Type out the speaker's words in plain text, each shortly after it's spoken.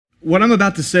What I'm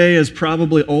about to say is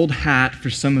probably old hat for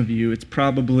some of you. It's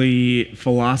probably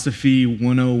philosophy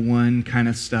 101 kind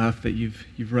of stuff that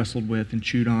you've wrestled with and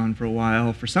chewed on for a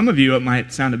while. For some of you, it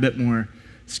might sound a bit more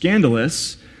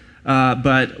scandalous,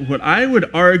 but what I would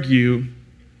argue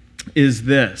is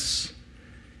this.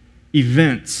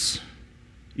 Events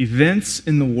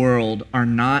in the world are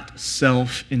not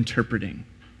self-interpreting.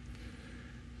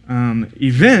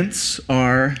 Events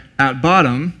are, at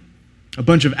bottom, a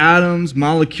bunch of atoms,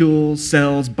 molecules,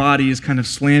 cells, bodies kind of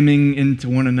slamming into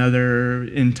one another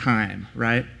in time,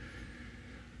 right?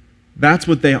 That's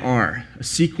what they are, a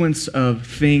sequence of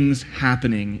things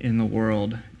happening in the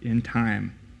world in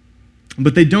time.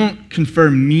 But they don't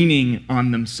confer meaning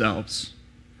on themselves.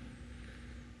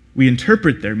 We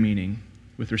interpret their meaning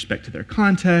with respect to their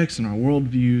context and our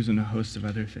worldviews and a host of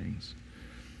other things.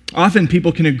 Often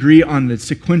people can agree on the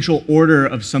sequential order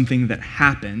of something that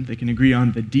happened. They can agree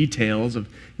on the details of,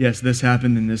 yes, this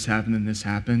happened, and this happened, and this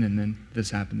happened, and then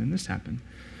this happened, and this happened.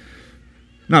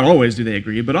 Not always do they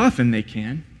agree, but often they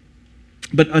can.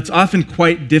 But it's often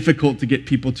quite difficult to get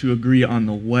people to agree on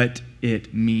the what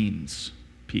it means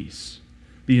piece,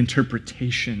 the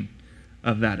interpretation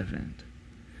of that event.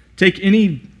 Take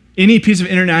any piece of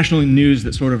international news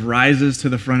that sort of rises to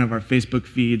the front of our Facebook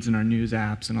feeds and our news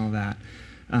apps and all that.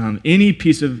 Any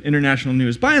piece of international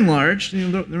news, by and large,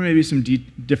 there may be some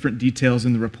different details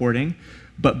in the reporting,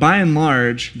 but by and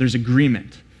large, there's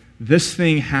agreement. This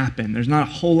thing happened. There's not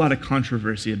a whole lot of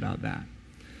controversy about that.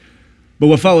 But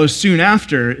what follows soon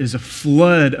after is a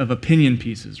flood of opinion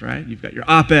pieces, right? You've got your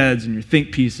op-eds and your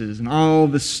think pieces and all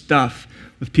this stuff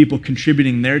with people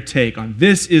contributing their take on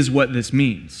this is what this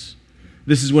means.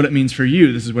 This is what it means for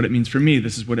you. This is what it means for me.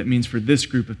 This is what it means for this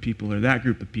group of people or that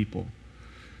group of people.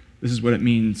 This is what it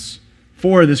means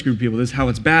for this group of people. This is how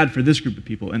it's bad for this group of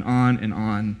people, and on and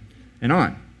on and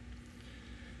on.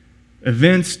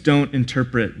 Events don't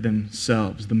interpret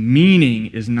themselves. The meaning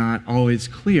is not always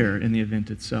clear in the event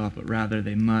itself, but rather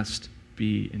they must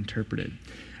be interpreted.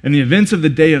 And the events of the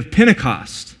day of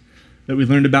Pentecost that we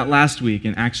learned about last week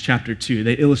in Acts chapter 2,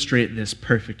 they illustrate this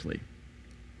perfectly.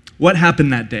 What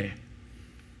happened that day?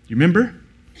 You remember?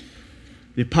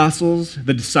 The apostles,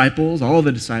 the disciples, all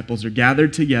the disciples are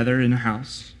gathered together in a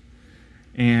house,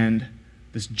 and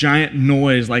this giant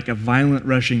noise like a violent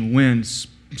rushing wind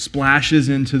splashes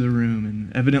into the room,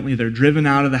 and evidently they're driven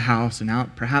out of the house and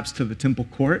out perhaps to the temple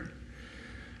court.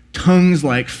 Tongues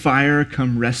like fire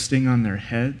come resting on their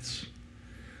heads.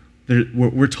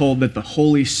 We're told that the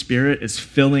Holy Spirit is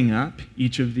filling up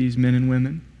each of these men and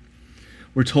women.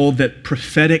 We're told that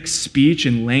prophetic speech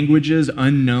in languages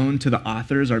unknown to the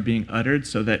authors are being uttered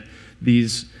so that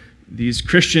these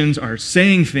Christians are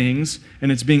saying things and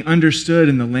it's being understood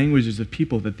in the languages of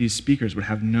people that these speakers would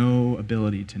have no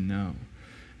ability to know.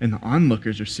 And the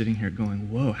onlookers are sitting here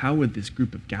going, whoa, how would this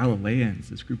group of Galileans,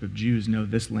 this group of Jews know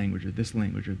this language or this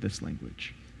language or this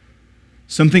language?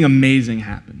 Something amazing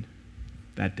happened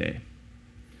that day.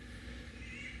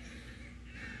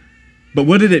 But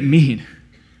what did it mean?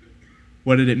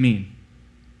 What did it mean?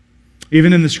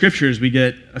 Even in the scriptures, we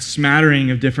get a smattering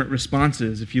of different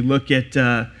responses. If you look at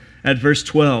verse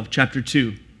 12, chapter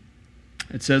 2,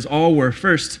 it says, all were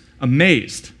first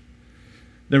amazed.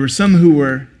 There were some who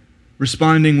were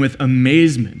responding with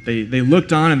amazement. They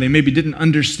looked on and they maybe didn't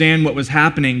understand what was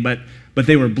happening, but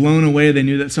they were blown away. They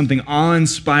knew that something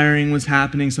awe-inspiring was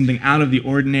happening, something out of the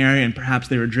ordinary, and perhaps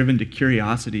they were driven to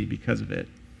curiosity because of it.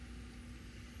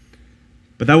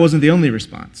 But that wasn't the only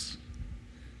response.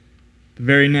 The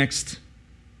very next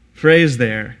phrase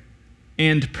there,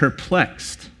 and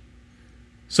perplexed.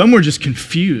 Some were just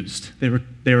confused. They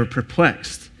were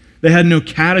perplexed. They had no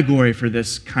category for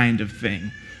this kind of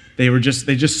thing. They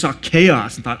just saw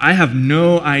chaos and thought, I have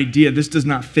no idea. This does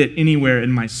not fit anywhere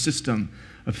in my system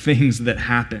of things that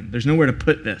happen. There's nowhere to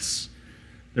put this.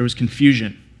 There was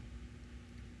confusion.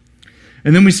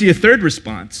 And then we see a third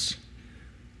response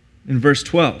in verse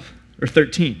 12 or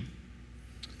 13.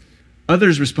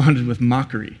 Others responded with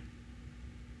mockery.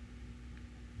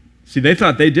 See, they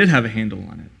thought they did have a handle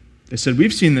on it. They said,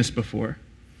 we've seen this before.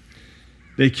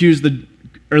 They accused the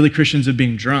early Christians of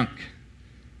being drunk.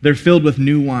 They're filled with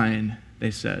new wine,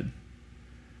 they said.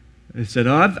 They said,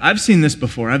 I've seen this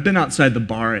before. I've been outside the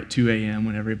bar at 2 a.m.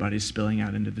 when everybody's spilling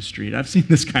out into the street. I've seen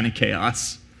this kind of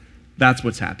chaos. That's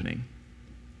what's happening.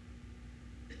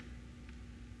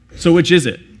 So which is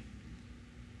it?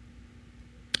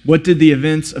 What did the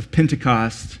events of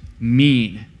Pentecost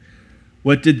mean?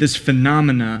 What did this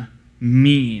phenomena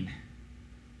mean?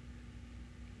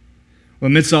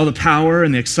 Well, amidst all the power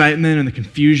and the excitement and the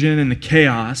confusion and the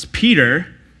chaos, Peter,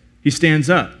 he stands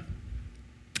up.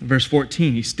 Verse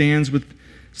 14, standing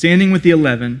with the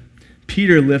 11,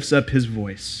 Peter lifts up his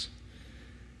voice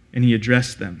and he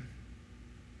addressed them.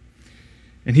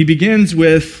 And he begins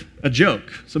with a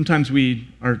joke. Sometimes we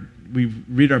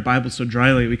read our Bible so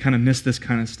dryly, we kind of miss this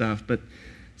kind of stuff. But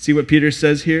see what Peter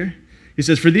says here? He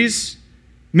says, "For these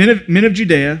men of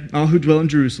Judea, all who dwell in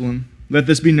Jerusalem, let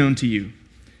this be known to you.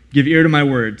 Give ear to my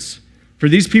words. For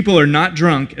these people are not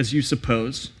drunk, as you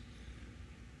suppose."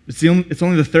 It's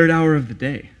only the third hour of the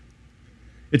day.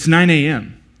 It's 9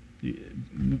 a.m.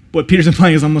 What Peter's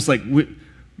implying is almost like,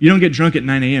 you don't get drunk at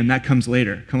 9 a.m. That comes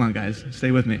later. Come on, guys.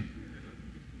 Stay with me.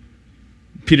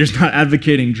 Peter's not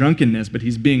advocating drunkenness, but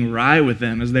he's being wry with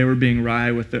them as they were being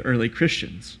wry with the early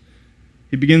Christians.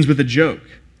 He begins with a joke.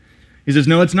 He says,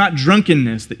 "No, it's not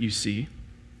drunkenness that you see."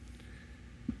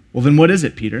 Well, then what is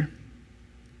it, Peter?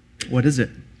 What is it?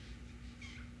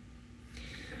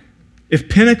 If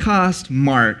Pentecost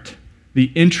marked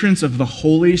the entrance of the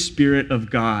Holy Spirit of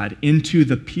God into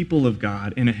the people of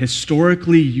God in a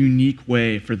historically unique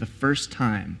way for the first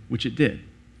time, which it did,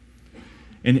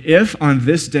 and if on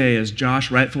this day, as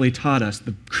Josh rightfully taught us,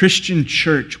 the Christian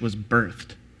church was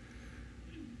birthed,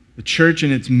 the church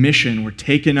and its mission were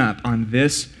taken up on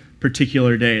this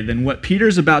particular day, then what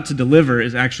Peter's about to deliver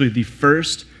is actually the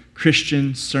first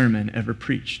Christian sermon ever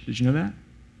preached. Did you know that?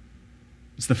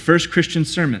 It's the first Christian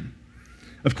sermon.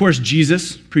 Of course,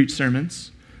 Jesus preached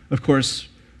sermons. Of course,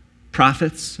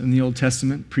 prophets in the Old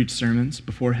Testament preached sermons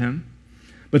before him.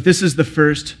 But this is the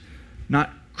first,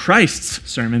 not Christ's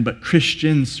sermon, but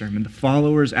Christian's sermon, the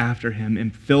followers after him,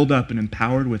 and filled up and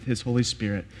empowered with his Holy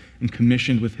Spirit and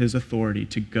commissioned with his authority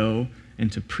to go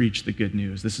and to preach the good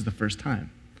news. This is the first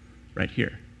time, right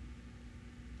here.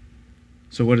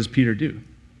 So what does Peter do?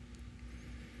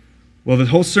 Well, the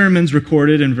whole sermon's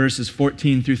recorded in verses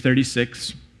 14 through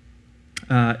 36.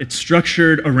 It's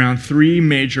structured around three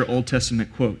major Old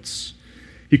Testament quotes.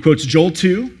 He quotes Joel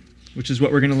 2, which is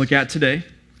what we're going to look at today.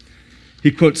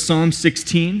 He quotes Psalm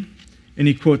 16, and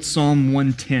he quotes Psalm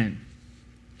 110.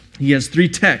 He has three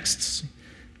texts.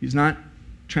 He's not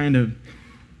trying to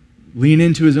lean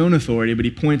into his own authority, but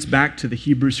he points back to the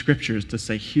Hebrew Scriptures to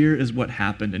say, here is what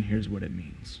happened and here's what it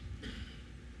means.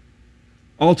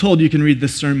 All told, you can read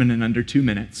this sermon in under 2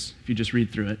 minutes if you just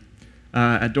read through it.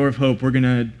 At Door of Hope, we're going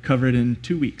to cover it in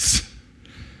 2 weeks,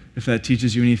 if that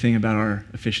teaches you anything about our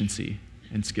efficiency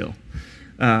and skill.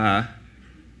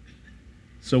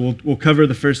 So we'll cover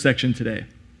the first section today.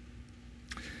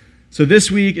 So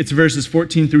this week, it's verses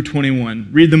 14 through 21.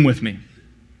 Read them with me.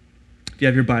 If you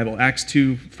have your Bible, Acts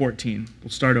 2:14. We'll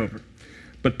start over.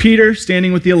 "But Peter,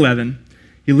 standing with the 11,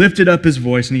 he lifted up his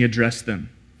voice and he addressed them.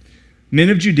 'Men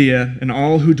of Judea and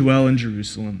all who dwell in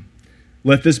Jerusalem,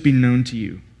 let this be known to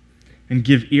you, and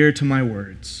give ear to my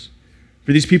words.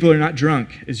 For these people are not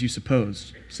drunk, as you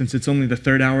suppose, since it's only the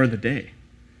third hour of the day.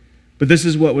 But this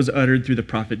is what was uttered through the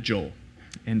prophet Joel.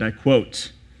 And I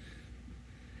quote,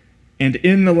 "And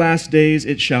in the last days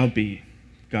it shall be,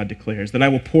 God declares, that I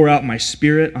will pour out my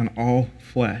spirit on all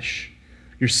flesh.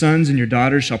 Your sons and your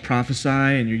daughters shall prophesy,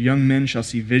 and your young men shall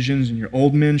see visions, and your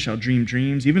old men shall dream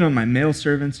dreams, even on my male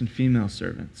servants and female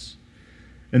servants.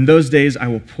 In those days I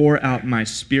will pour out my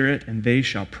spirit, and they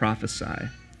shall prophesy.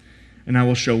 And I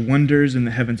will show wonders in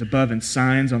the heavens above and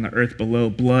signs on the earth below,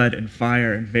 blood and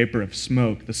fire and vapor of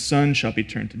smoke. The sun shall be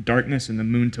turned to darkness and the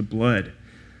moon to blood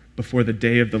before the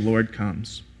day of the Lord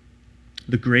comes,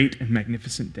 the great and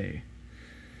magnificent day.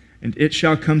 And it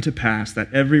shall come to pass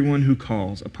that everyone who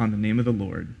calls upon the name of the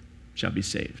Lord shall be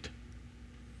saved."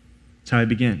 That's how he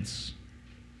begins.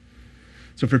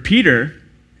 So for Peter,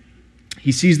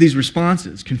 he sees these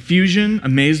responses: confusion,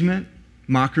 amazement,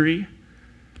 mockery.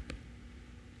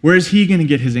 Where is he going to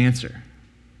get his answer?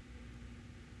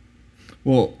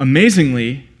 Well,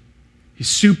 amazingly, he's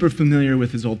super familiar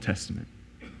with his Old Testament.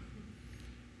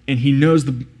 And he knows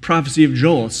the prophecy of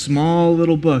Joel, a small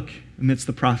little book amidst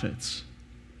the prophets.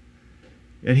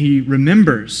 And he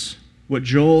remembers what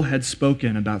Joel had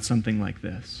spoken about something like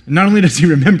this. And not only does he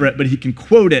remember it, but he can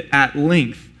quote it at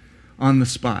length on the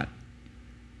spot.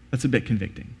 That's a bit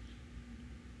convicting.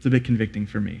 It's a bit convicting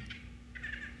for me.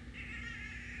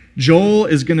 Joel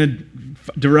is going to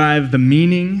derive the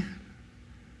meaning,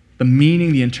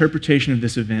 the interpretation of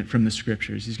this event from the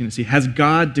Scriptures. He's going to see, has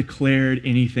God declared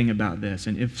anything about this?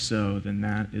 And if so, then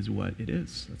that is what it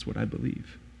is. That's what I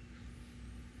believe.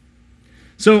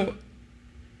 So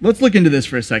let's look into this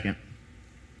for a second.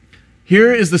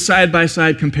 Here is the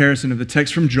side-by-side comparison of the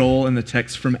text from Joel and the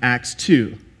text from Acts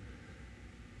 2.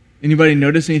 Anybody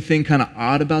notice anything kind of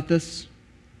odd about this?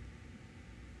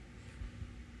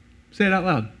 Say it out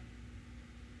loud.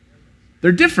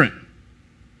 They're different.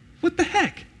 What the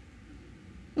heck?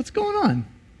 What's going on?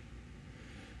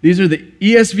 These are the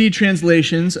ESV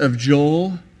translations of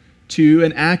Joel 2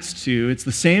 and Acts 2. It's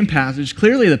the same passage,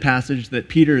 clearly the passage that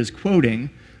Peter is quoting,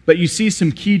 but you see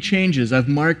some key changes. I've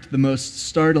marked the most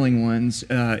startling ones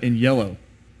in yellow.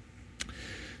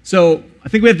 So I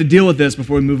think we have to deal with this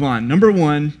before we move on. Number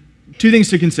one, two things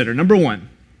to consider. Number one,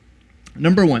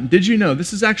 did you know,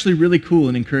 this is actually really cool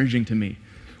and encouraging to me.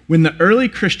 When the early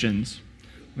Christians,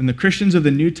 when the Christians of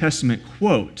the New Testament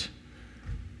quote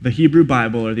the Hebrew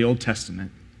Bible or the Old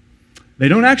Testament, they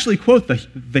don't actually quote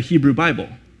the Hebrew Bible.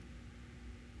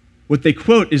 What they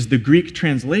quote is the Greek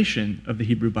translation of the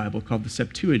Hebrew Bible called the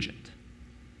Septuagint,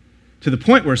 to the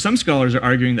point where some scholars are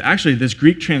arguing that actually this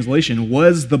Greek translation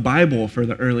was the Bible for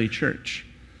the early church.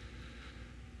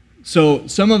 So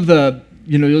some of the,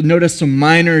 you'll notice some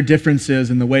minor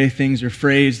differences in the way things are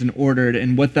phrased and ordered,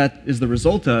 and what that is the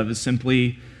result of is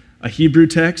simply a Hebrew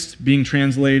text being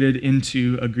translated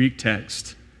into a Greek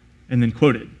text and then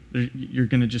quoted. You're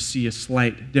going to just see a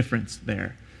slight difference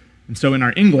there. And so in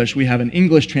our English, we have an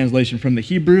English translation from the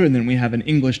Hebrew, and then we have an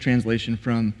English translation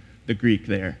from the Greek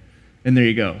there. And there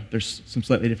you go. There's some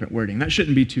slightly different wording. That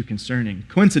shouldn't be too concerning.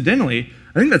 Coincidentally,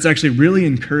 I think that's actually really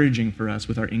encouraging for us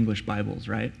with our English Bibles,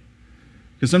 right?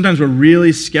 Because sometimes we're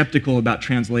really skeptical about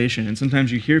translation, and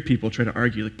sometimes you hear people try to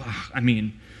argue, like,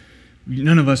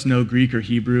 none of us know Greek or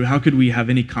Hebrew. How could we have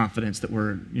any confidence that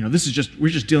we're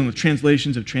just dealing with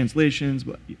translations of translations,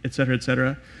 et cetera, et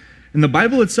cetera. And the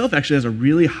Bible itself actually has a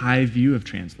really high view of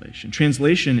translation.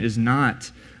 Translation is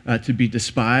not to be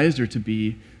despised or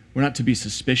we're not to be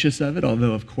suspicious of it,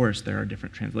 although, of course, there are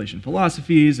different translation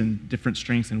philosophies and different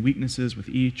strengths and weaknesses with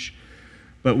each.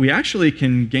 But we actually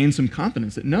can gain some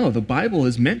confidence that, no, the Bible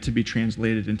is meant to be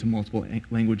translated into multiple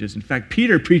languages. In fact,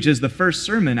 Peter preaches the first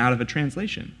sermon out of a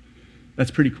translation.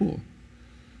 That's pretty cool.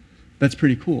 That's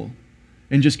pretty cool.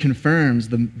 And just confirms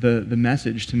the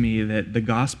message to me that the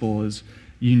gospel is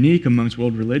unique amongst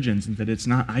world religions and that it's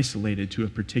not isolated to a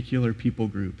particular people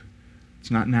group. It's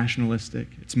not nationalistic.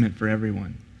 It's meant for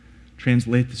everyone.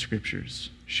 Translate the scriptures.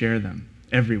 Share them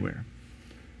everywhere.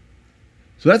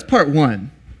 So that's part one.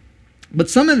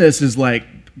 But some of this is like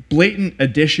blatant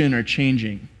addition or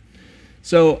changing.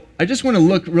 So I just want to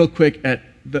look real quick at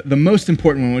the most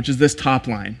important one, which is this top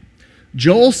line.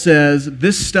 Joel says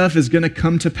this stuff is going to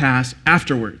come to pass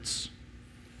afterwards.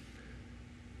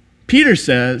 Peter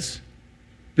says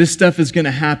this stuff is going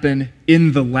to happen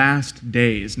in the last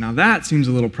days. Now that seems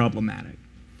a little problematic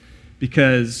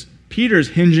because Peter's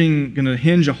going to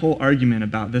hinge a whole argument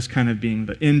about this kind of being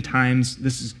the end times,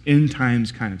 this is end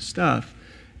times kind of stuff,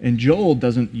 and Joel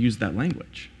doesn't use that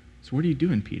language. So what are you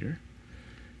doing, Peter?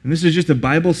 And this is just a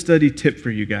Bible study tip for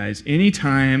you guys.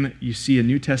 Anytime you see a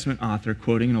New Testament author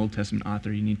quoting an Old Testament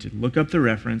author, you need to look up the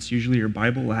reference. Usually your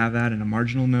Bible will have that in a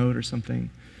marginal note or something,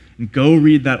 and go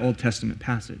read that Old Testament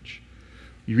passage.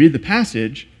 You read the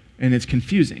passage, and it's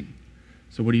confusing.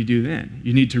 So what do you do then?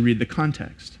 You need to read the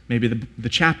context, maybe the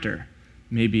chapter,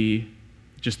 maybe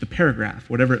just the paragraph,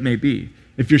 whatever it may be.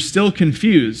 If you're still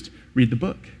confused, read the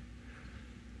book.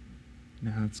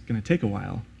 Now, it's going to take a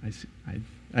while,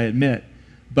 I admit,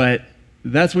 but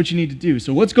that's what you need to do.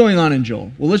 So what's going on in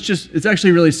Joel? Well, it's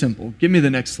actually really simple. Give me the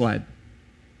next slide.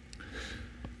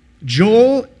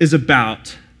 Joel is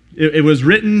about, it was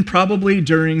written probably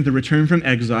during the return from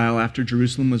exile after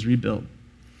Jerusalem was rebuilt.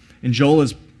 And Joel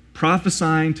is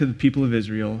prophesying to the people of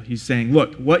Israel. He's saying,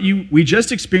 look, we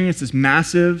just experienced this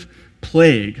massive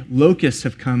plague. Locusts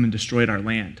have come and destroyed our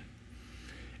land.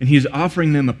 And he's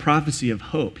offering them a prophecy of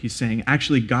hope. He's saying,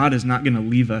 actually, God is not going to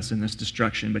leave us in this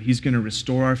destruction, but he's going to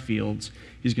restore our fields.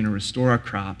 He's going to restore our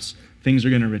crops. Things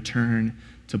are going to return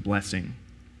to blessing.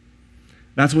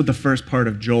 That's what the first part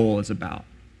of Joel is about.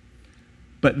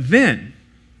 But then,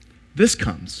 this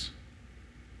comes.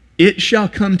 It shall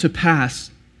come to pass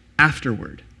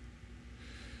afterward.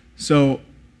 So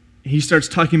he starts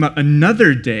talking about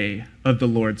another day of the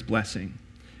Lord's blessing.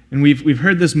 And we've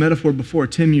heard this metaphor before.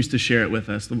 Tim used to share it with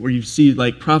us, where you see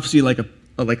like prophecy like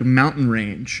a mountain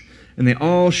range. And they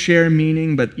all share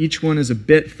meaning, but each one is a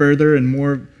bit further and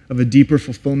more of a deeper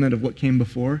fulfillment of what came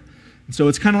before. And so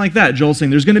it's kind of like that. Joel's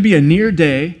saying, there's going to be a near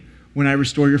day when I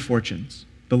restore your fortunes.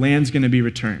 The land's going to be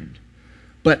returned.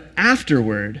 But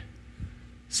afterward,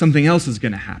 something else is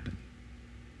going to happen.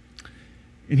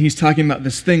 And he's talking about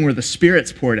this thing where the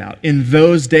Spirit's poured out in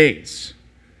those days.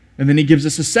 And then he gives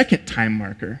us a second time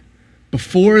marker,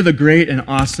 before the great and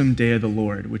awesome day of the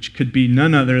Lord, which could be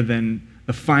none other than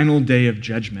the final day of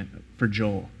judgment for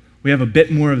Joel. We have a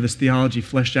bit more of this theology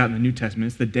fleshed out in the New Testament.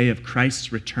 It's the day of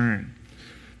Christ's return,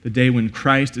 the day when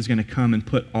Christ is going to come and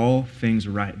put all things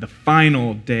right, the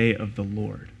final day of the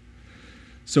Lord.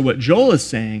 So what Joel is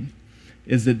saying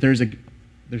is that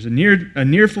There's a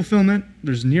near fulfillment,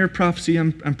 there's near prophecy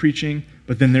I'm preaching,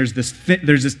 but then there's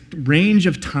this range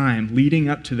of time leading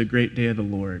up to the great day of the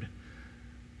Lord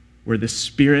where the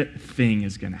Spirit thing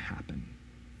is going to happen.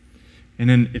 And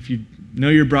then if you know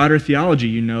your broader theology,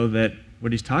 you know that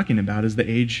what he's talking about is the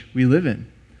age we live in,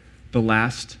 the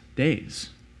last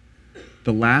days,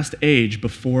 the last age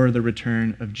before the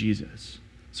return of Jesus.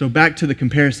 So back to the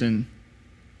comparison.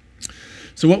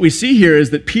 So what we see here is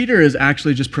that Peter is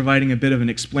actually just providing a bit of an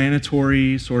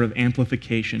explanatory sort of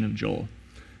amplification of Joel.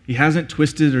 He hasn't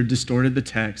twisted or distorted the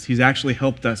text. He's actually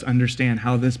helped us understand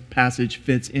how this passage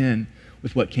fits in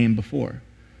with what came before.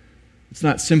 It's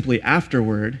not simply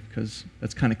afterward, because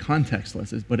that's kind of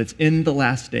contextless, but it's in the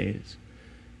last days.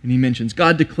 And he mentions,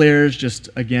 God declares, just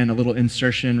again, a little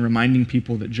insertion reminding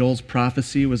people that Joel's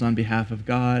prophecy was on behalf of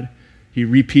God. He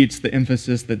repeats the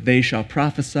emphasis that they shall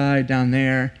prophesy down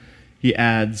there. He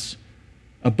adds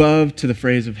above to the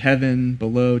phrase of heaven,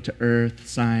 below to earth,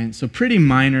 science. So pretty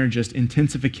minor, just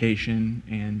intensification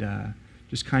and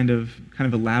just kind of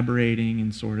elaborating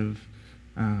and sort of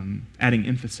adding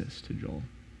emphasis to Joel.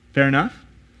 Fair enough?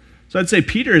 So I'd say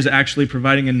Peter is actually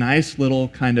providing a nice little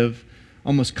kind of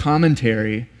almost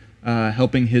commentary,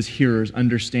 helping his hearers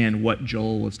understand what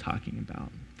Joel was talking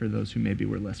about, for those who maybe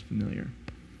were less familiar.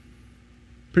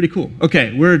 Pretty cool.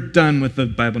 Okay, we're done with the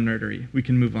Bible nerdery. We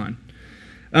can move on.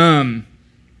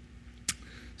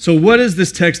 So what is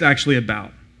this text actually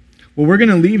about? Well, we're going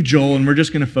to leave Joel and we're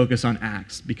just going to focus on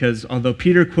Acts, because although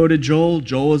Peter quoted Joel,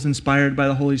 Joel was inspired by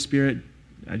the Holy Spirit,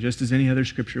 just as any other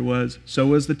scripture was. So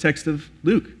was the text of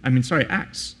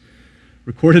Acts.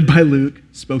 Recorded by Luke,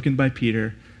 spoken by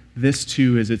Peter. This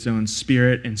too is its own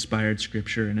Spirit-inspired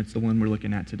scripture, and it's the one we're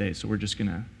looking at today. So we're just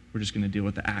gonna deal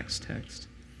with the Acts text.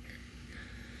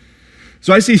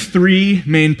 So I see three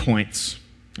main points.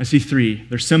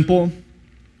 They're simple,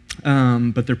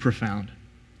 but they're profound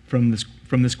from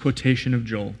this quotation of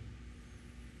Joel.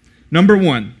 Number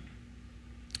one,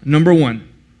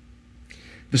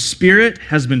 the Spirit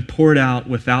has been poured out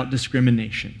without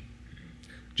discrimination,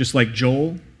 just like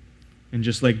Joel and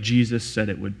just like Jesus said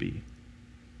it would be.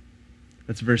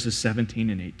 That's verses 17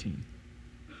 and 18.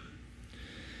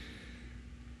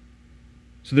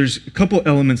 So there's a couple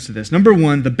elements to this. Number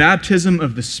one, the baptism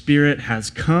of the Spirit has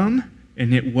come,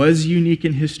 and it was unique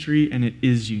in history, and it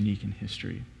is unique in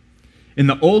history. In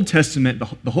the Old Testament,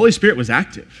 the Holy Spirit was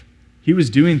active. He was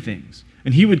doing things,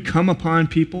 and he would come upon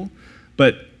people,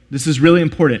 but this is really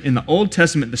important. In the Old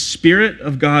Testament, the Spirit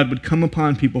of God would come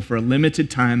upon people for a limited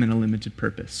time and a limited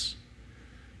purpose.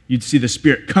 You'd see the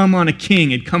Spirit come on a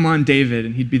king. It'd come on David,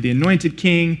 and he'd be the anointed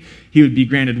king. He would be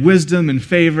granted wisdom and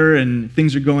favor, and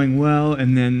things are going well,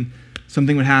 and then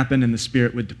something would happen, and the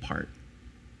Spirit would depart.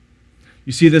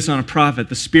 You see this on a prophet.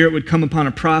 The Spirit would come upon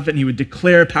a prophet, and he would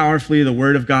declare powerfully the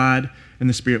word of God, and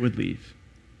the Spirit would leave.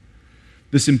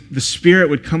 The Spirit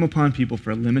would come upon people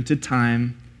for a limited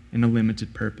time and a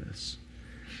limited purpose.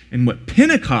 And what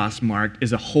Pentecost marked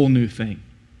is a whole new thing.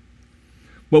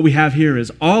 What we have here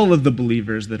is all of the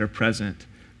believers that are present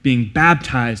being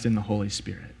baptized in the Holy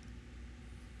Spirit.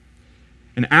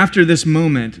 And after this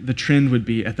moment, the trend would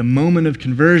be at the moment of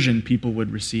conversion, people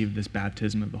would receive this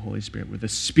baptism of the Holy Spirit, where the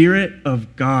Spirit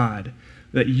of God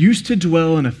that used to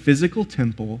dwell in a physical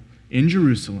temple in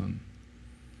Jerusalem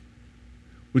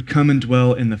would come and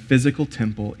dwell in the physical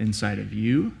temple inside of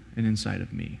you and inside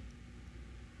of me.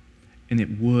 And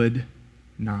it would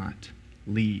not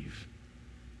leave.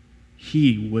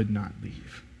 He would not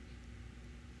leave.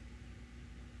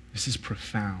 This is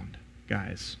profound,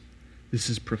 guys. This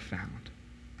is profound.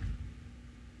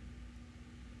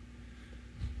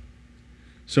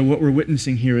 So what we're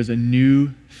witnessing here is a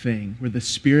new thing, where the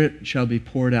Spirit shall be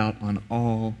poured out on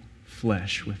all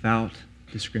flesh without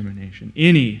discrimination.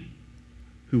 Any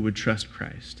who would trust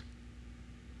Christ.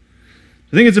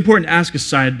 I think it's important to ask a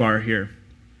sidebar here.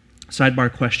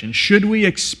 Sidebar question. Should we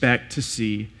expect to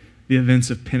see the events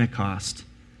of Pentecost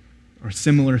or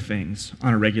similar things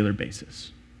on a regular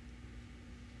basis?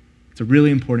 It's a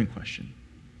really important question.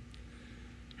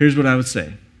 Here's what I would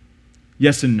say.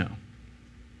 Yes and no.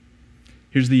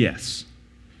 Here's the yes.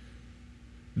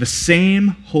 The same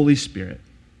Holy Spirit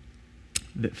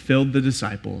that filled the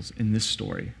disciples in this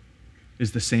story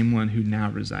is the same one who now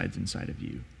resides inside of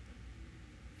you.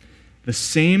 The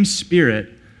same Spirit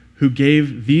who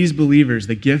gave these believers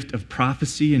the gift of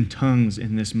prophecy and tongues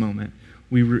in this moment.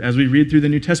 As we read through the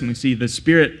New Testament, we see the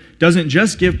Spirit doesn't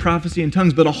just give prophecy and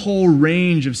tongues, but a whole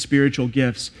range of spiritual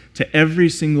gifts to every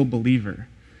single believer.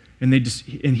 And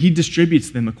he distributes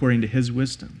them according to his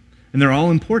wisdom. And they're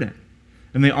all important.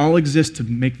 And they all exist to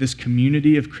make this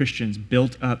community of Christians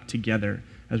built up together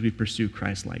as we pursue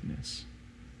Christ-likeness.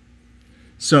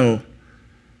 So,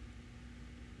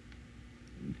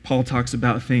 Paul talks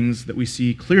about things that we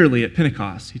see clearly at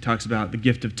Pentecost. He talks about the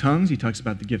gift of tongues. He talks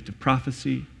about the gift of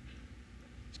prophecy.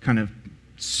 It's kind of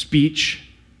speech,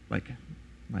 like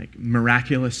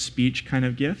miraculous speech kind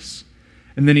of gifts.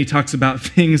 And then he talks about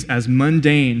things as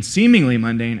mundane, seemingly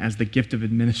mundane, as the gift of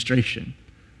administration.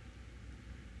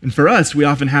 And for us, we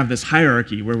often have this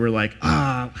hierarchy where we're like,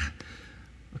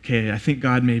 okay, I think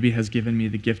God maybe has given me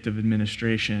the gift of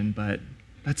administration, but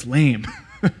that's lame.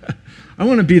 I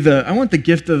want the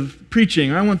gift of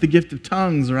preaching, or I want the gift of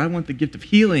tongues, or I want the gift of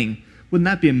healing. Wouldn't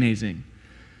that be amazing?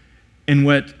 And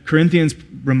what Corinthians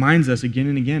reminds us again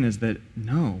and again is that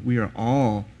no,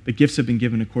 the gifts have been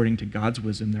given according to God's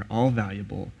wisdom. They're all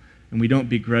valuable. And we don't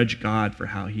begrudge God for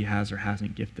how he has or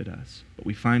hasn't gifted us. But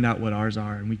we find out what ours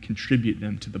are and we contribute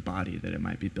them to the body that it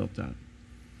might be built up.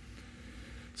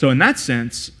 So in that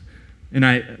sense,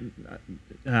 and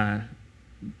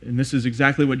this is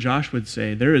exactly what Josh would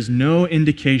say, there is no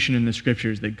indication in the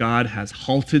scriptures that God has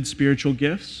halted spiritual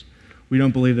gifts. We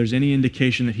don't believe there's any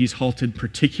indication that he's halted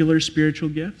particular spiritual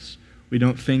gifts. We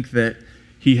don't think that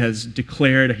he has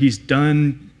declared he's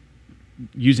done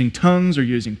using tongues or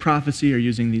using prophecy or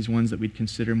using these ones that we'd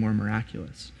consider more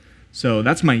miraculous. So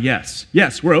that's my yes.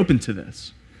 Yes, we're open to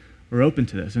this. We're open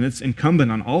to this. And it's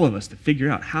incumbent on all of us to figure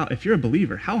out how, if you're a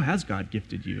believer, how has God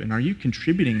gifted you? And are you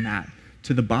contributing that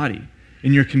to the body,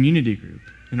 in your community group,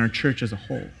 in our church as a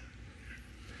whole?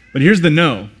 But here's the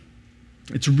no.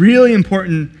 It's really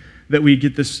important that we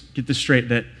get this straight,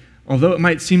 that although it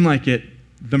might seem like it,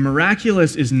 the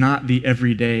miraculous is not the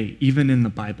everyday, even in the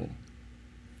Bible.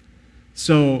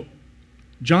 So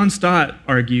John Stott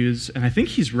argues, and I think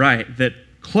he's right, that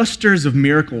clusters of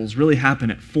miracles really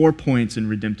happen at 4 points in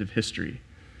redemptive history.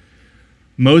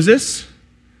 Moses,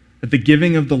 at the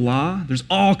giving of the law, there's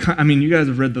you guys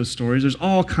have read those stories, there's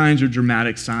all kinds of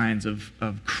dramatic signs of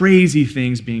crazy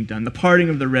things being done. The parting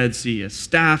of the Red Sea, a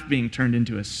staff being turned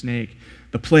into a snake,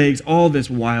 the plagues, all this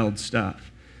wild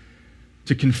stuff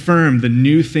to confirm the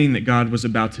new thing that God was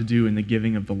about to do in the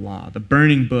giving of the law, the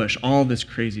burning bush, all this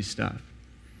crazy stuff.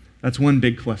 That's one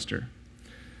big cluster.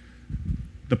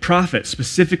 The prophets,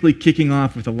 specifically kicking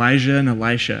off with Elijah and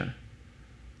Elisha,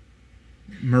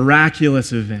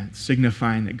 miraculous events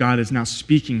signifying that God is now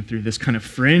speaking through this kind of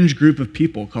fringe group of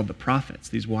people called the prophets,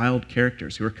 these wild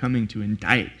characters who are coming to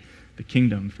indict the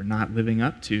kingdom for not living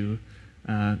up to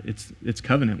its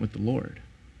covenant with the Lord.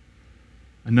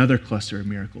 Another cluster of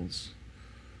miracles.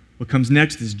 What comes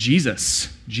next is Jesus'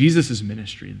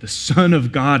 ministry. The Son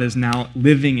of God is now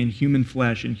living in human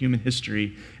flesh, in human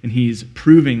history, and he's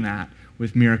proving that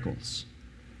with miracles.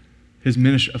 His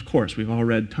ministry, of course, we've all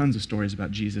read tons of stories about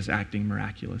Jesus acting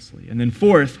miraculously. And then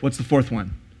fourth, what's the fourth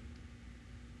one?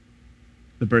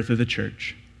 The birth of the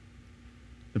church.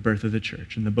 The birth of the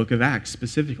church. And the book of Acts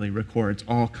specifically records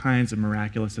all kinds of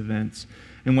miraculous events.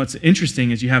 And what's interesting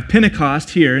is you have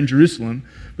Pentecost here in Jerusalem,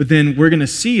 but then we're going to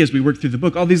see as we work through the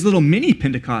book all these little mini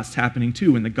Pentecosts happening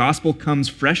too. When the gospel comes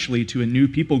freshly to a new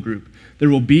people group, there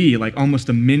will be like almost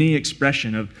a mini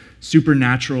expression of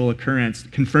supernatural occurrence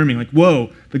confirming like,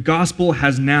 whoa, the gospel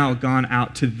has now gone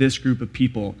out to this group of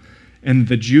people. And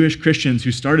the Jewish Christians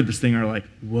who started this thing are like,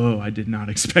 whoa, I did not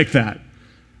expect that.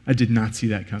 I did not see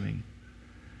that coming.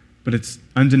 But it's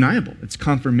undeniable. It's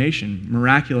confirmation,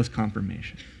 miraculous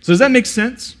confirmation. So does that make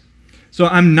sense? So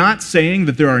I'm not saying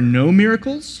that there are no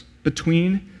miracles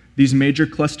between these major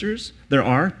clusters. There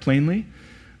are, plainly.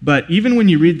 But even when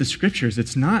you read the scriptures,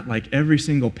 it's not like every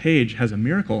single page has a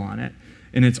miracle on it.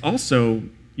 And it's also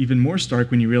even more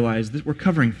stark when you realize that we're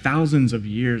covering thousands of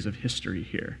years of history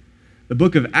here. The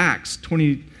book of Acts,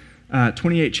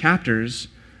 28 chapters,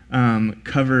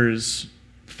 covers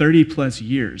 30 plus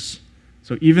years.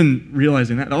 So even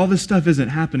realizing that, all this stuff isn't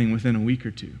happening within a week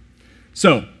or two.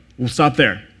 So we'll stop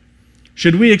there.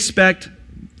 Should we expect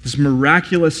this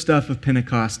miraculous stuff of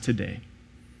Pentecost today,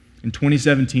 in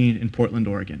 2017 in Portland,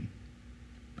 Oregon?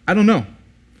 I don't know.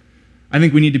 I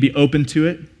think we need to be open to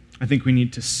it. I think we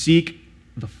need to seek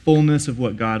the fullness of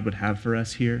what God would have for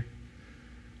us here.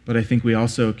 But I think we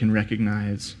also can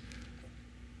recognize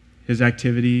his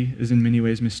activity is in many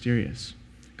ways mysterious.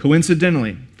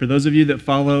 Coincidentally, for those of you that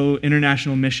follow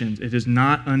international missions, it is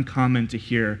not uncommon to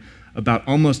hear about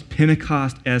almost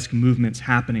Pentecost-esque movements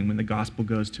happening when the gospel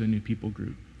goes to a new people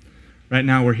group. Right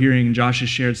now we're hearing, Josh has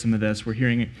shared some of this, we're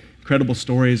hearing incredible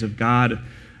stories of God,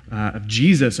 of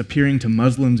Jesus appearing to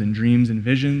Muslims in dreams and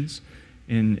visions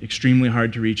in extremely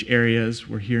hard-to-reach areas.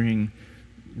 We're hearing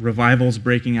revivals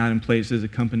breaking out in places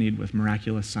accompanied with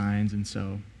miraculous signs. And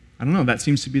so, I don't know, that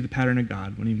seems to be the pattern of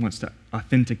God when he wants to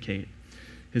authenticate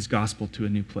his gospel to a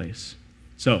new place.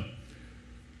 So,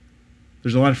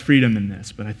 There's a lot of freedom in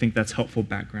this, but I think that's helpful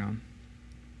background.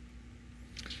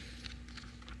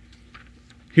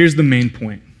 Here's the main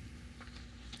point.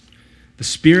 The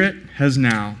Spirit has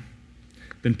now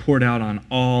been poured out on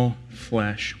all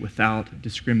flesh without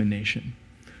discrimination.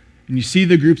 And you see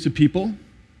the groups of people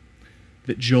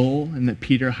that Joel and that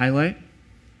Peter highlight?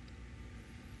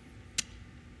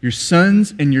 Your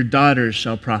sons and your daughters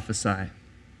shall prophesy.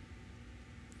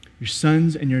 Your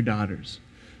sons and your daughters.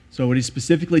 So what he's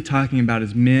specifically talking about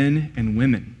is men and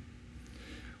women.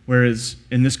 Whereas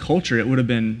in this culture, it would have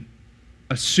been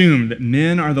assumed that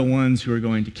men are the ones who are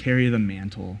going to carry the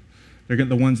mantle. They're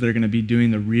the ones that are going to be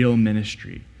doing the real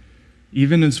ministry.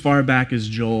 Even as far back as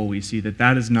Joel, we see that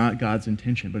that is not God's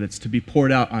intention, but it's to be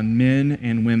poured out on men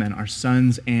and women, our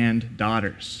sons and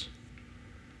daughters.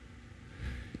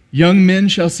 Young men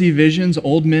shall see visions,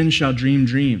 old men shall dream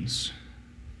dreams.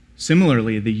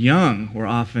 Similarly, the young were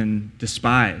often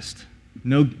despised.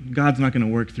 No, God's not going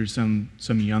to work through some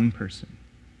young person.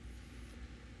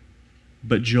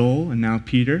 But Joel and now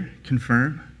Peter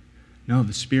confirm, no,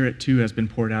 the Spirit too has been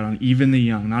poured out on even the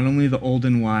young. Not only the old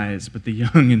and wise, but the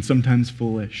young and sometimes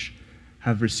foolish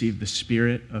have received the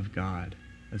Spirit of God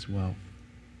as well.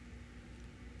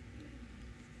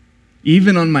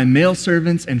 Even on my male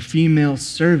servants and female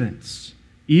servants,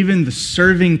 even the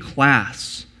serving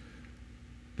class,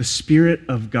 the Spirit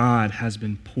of God has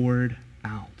been poured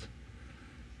out.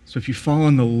 So if you fall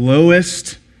in the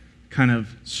lowest kind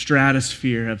of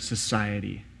stratosphere of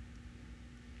society,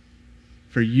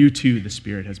 for you too, the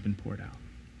Spirit has been poured out.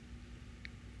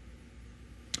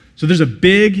 So there's a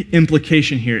big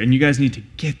implication here, and you guys need to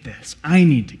get this. I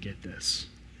need to get this.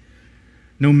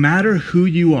 No matter who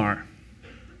you are,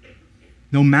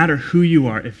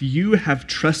 if you have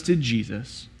trusted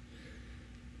Jesus,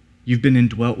 you've been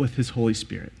indwelt with his Holy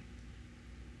Spirit.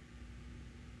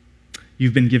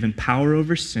 You've been given power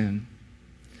over sin.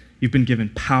 You've been given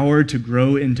power to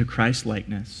grow into Christ's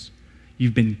likeness.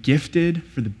 You've been gifted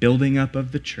for the building up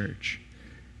of the church.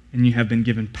 And you have been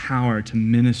given power to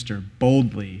minister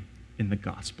boldly in the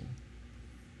gospel,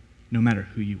 no matter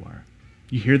who you are.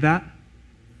 You hear that?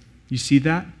 You see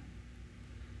that?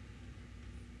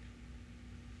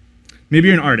 Maybe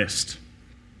you're an artist.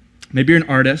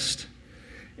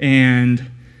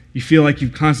 And you feel like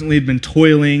you've constantly been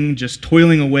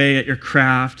toiling away at your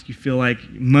craft. You feel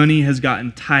like money has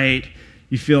gotten tight.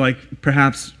 You feel like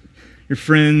perhaps your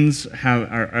friends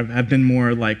have been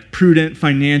more like prudent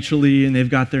financially, and they've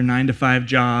got their 9-to-5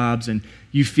 jobs, and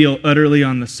you feel utterly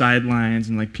on the sidelines,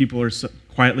 and like people are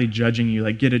quietly judging you,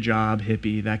 like get a job,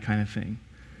 hippie, that kind of thing.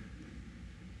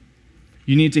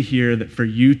 You need to hear that for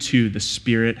you too, the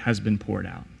Spirit has been poured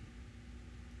out.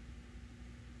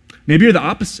 Maybe you're the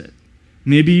opposite.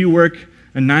 Maybe you work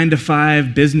a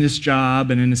 9-to-5 business job,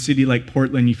 and in a city like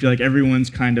Portland, you feel like everyone's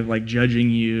kind of like judging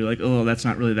you, like, oh, that's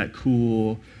not really that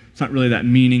cool. It's not really that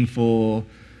meaningful.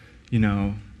 You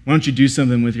know, why don't you do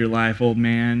something with your life, old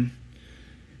man?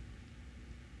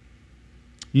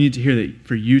 You need to hear that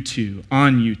for you too,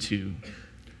 on you too,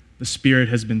 the Spirit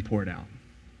has been poured out.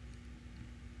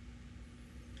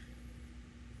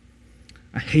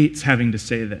 I hate having to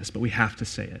say this, but we have to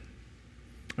say it.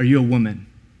 Are you a woman?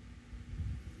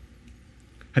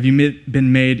 Have you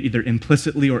been made either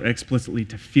implicitly or explicitly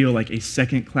to feel like a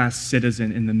second-class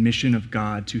citizen in the mission of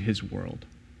God to his world?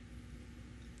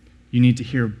 You need to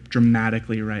hear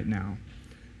dramatically right now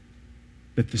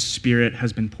that the Spirit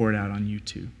has been poured out on you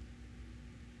too.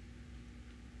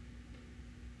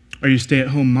 Are you a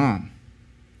stay-at-home mom?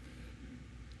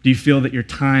 Do you feel that your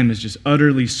time is just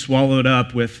utterly swallowed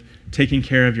up with taking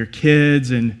care of your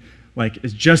kids, and like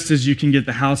just as you can get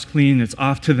the house clean, it's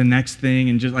off to the next thing,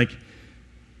 and just like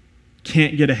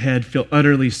can't get ahead, feel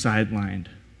utterly sidelined?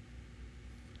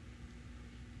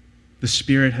 The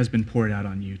Spirit has been poured out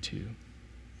on you too.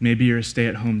 Maybe you're a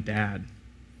stay-at-home dad.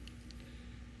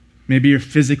 Maybe you're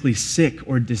physically sick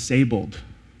or disabled.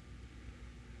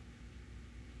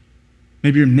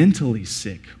 Maybe you're mentally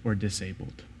sick or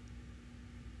disabled.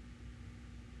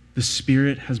 The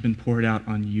Spirit has been poured out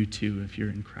on you too if you're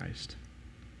in Christ.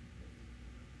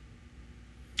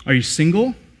 Are you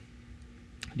single?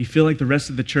 Do you feel like the rest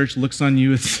of the church looks on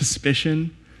you with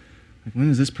suspicion? Like, when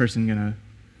is this person going to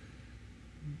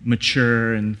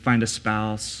mature and find a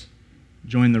spouse,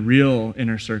 join the real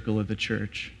inner circle of the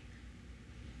church?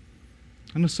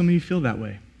 I know some of you feel that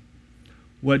way.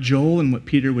 What Joel and what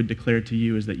Peter would declare to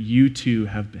you is that you too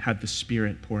have had the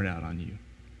Spirit poured out on you.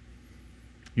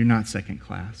 You're not second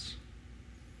class.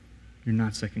 You're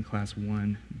not second class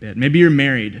one bit. Maybe you're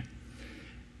married,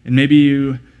 and maybe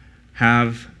you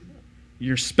have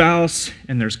your spouse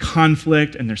and there's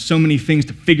conflict and there's so many things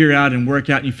to figure out and work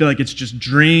out, and you feel like it's just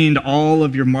drained all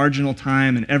of your marginal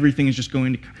time and everything is just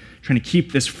going to trying to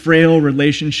keep this frail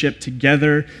relationship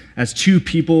together as two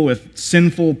people with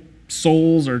sinful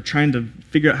souls are trying to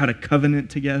figure out how to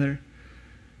covenant together,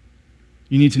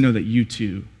 you need to know that you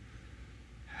too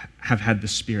have had the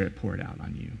Spirit poured out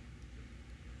on you.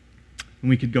 And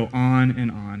we could go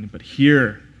on, but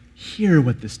hear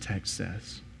what this text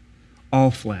says. All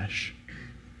flesh,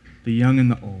 the young and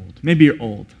the old. Maybe you're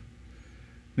old.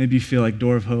 Maybe you feel like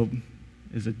Door of Hope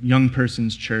is a young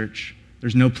person's church.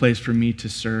 There's no place for me to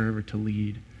serve or to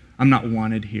lead. I'm not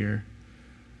wanted here.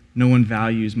 No one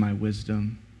values my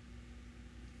wisdom.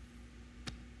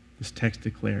 This text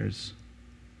declares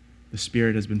the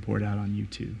Spirit has been poured out on you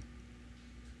too.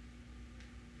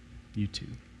 You too.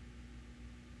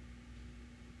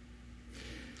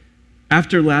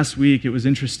 After last week, it was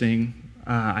interesting.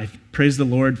 I praised the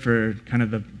Lord for kind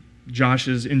of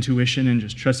Josh's intuition and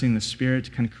just trusting the Spirit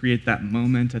to kind of create that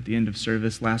moment at the end of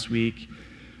service last week.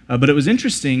 But it was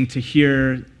interesting to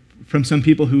hear from some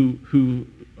people who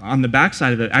on the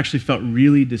backside of it, actually felt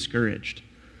really discouraged.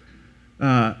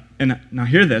 And now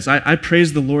hear this. I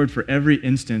praise the Lord for every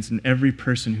instance and every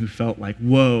person who felt like,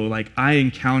 whoa, like I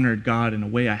encountered God in a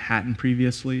way I hadn't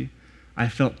previously. I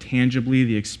felt tangibly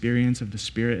the experience of the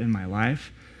Spirit in my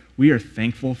life. We are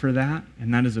thankful for that,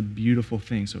 and that is a beautiful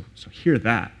thing. So hear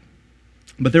that.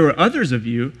 But there were others of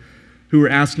you who were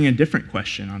asking a different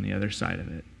question on the other side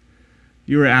of it.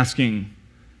 You were asking,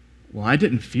 well, I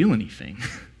didn't feel anything.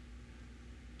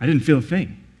 I didn't feel a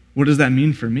thing. What does that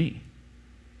mean for me?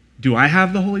 Do I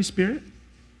have the Holy Spirit?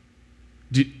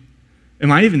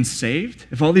 Am I even saved?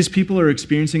 If all these people are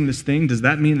experiencing this thing, does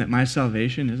that mean that my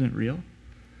salvation isn't real?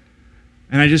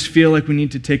 And I just feel like we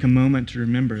need to take a moment to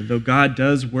remember, though God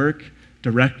does work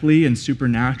directly and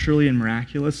supernaturally and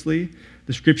miraculously,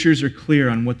 the Scriptures are clear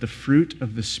on what the fruit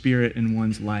of the Spirit in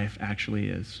one's life actually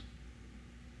is.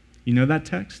 You know that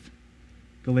text?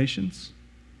 Galatians?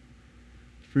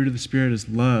 The fruit of the Spirit is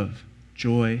love,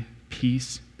 joy,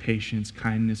 peace, patience,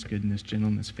 kindness, goodness,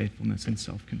 gentleness, faithfulness, and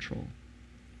self-control.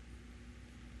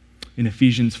 In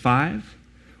Ephesians 5,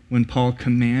 when Paul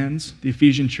commands the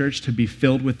Ephesian church to be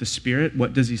filled with the Spirit,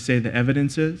 what does he say the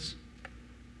evidence is?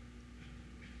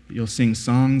 That you'll sing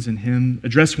songs and hymns,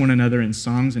 address one another in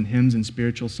songs and hymns and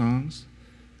spiritual songs.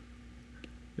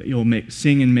 That you'll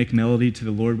sing and make melody to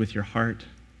the Lord with your heart.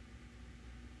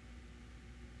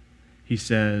 He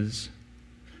says,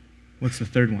 what's the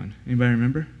third one? Anybody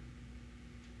remember?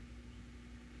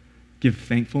 Give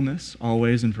thankfulness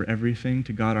always and for everything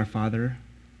to God our Father,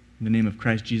 in the name of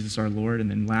Christ Jesus our Lord, and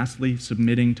then lastly,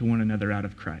 submitting to one another out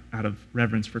of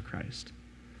reverence for Christ.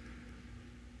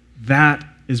 That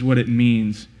is what it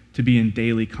means to be in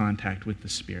daily contact with the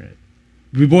Spirit.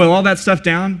 If we boil all that stuff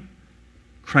down,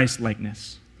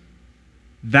 Christ-likeness.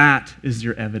 That is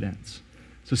your evidence.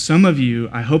 So some of you,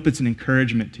 I hope it's an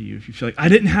encouragement to you. If you feel like, I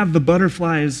didn't have the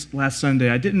butterflies last Sunday,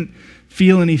 I didn't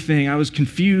feel anything, I was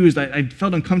confused, I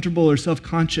felt uncomfortable or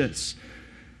self-conscious.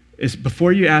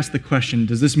 Before you ask the question,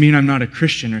 does this mean I'm not a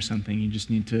Christian or something? You just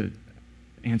need to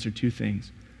answer two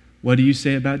things. What do you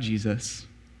say about Jesus?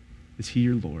 Is he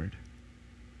your Lord?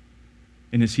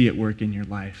 And is he at work in your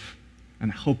life?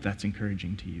 And I hope that's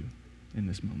encouraging to you in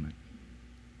this moment.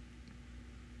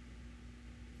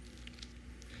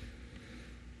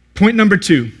 Point number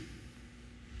two.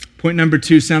 Point number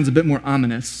two sounds a bit more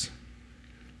ominous.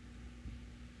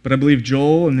 But I believe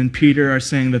Joel and then Peter are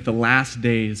saying that the last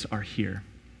days are here.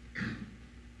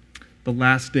 The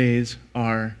last days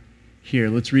are here.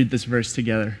 Let's read this verse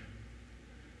together.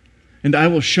 And I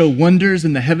will show wonders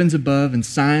in the heavens above and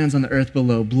signs on the earth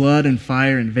below, blood and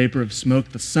fire and vapor of smoke.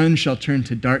 The sun shall turn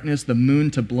to darkness, the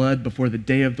moon to blood before the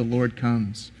day of the Lord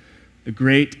comes, the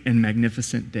great and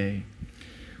magnificent day.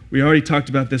 We already talked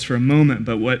about this for a moment,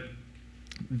 but what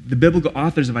the biblical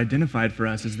authors have identified for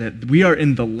us is that we are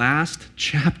in the last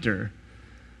chapter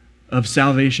of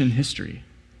salvation history.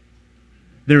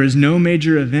 There is no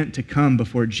major event to come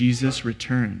before Jesus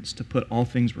returns to put all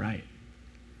things right.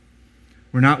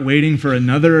 We're not waiting for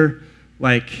another,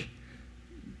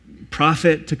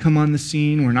 prophet to come on the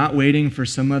scene. We're not waiting for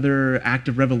some other act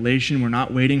of revelation. We're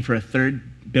not waiting for a third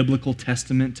biblical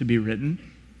testament to be written.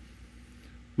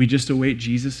 We just await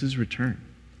Jesus' return.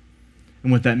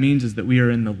 And what that means is that we are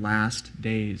in the last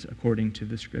days, according to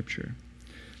the Scripture.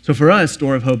 So for us,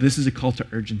 Door of Hope, this is a call to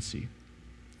urgency.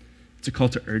 It's a call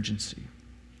to urgency.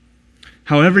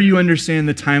 However you understand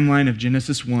the timeline of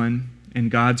Genesis 1 and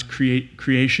God's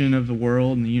creation of the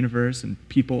world and the universe and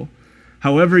people,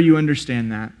 however you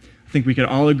understand that, I think we could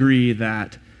all agree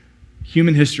that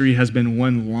Human history has been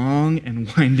one long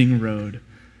and winding road,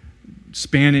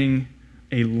 spanning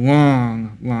a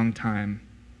long, long time.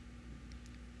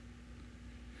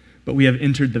 But we have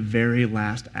entered the very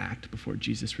last act before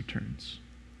Jesus returns.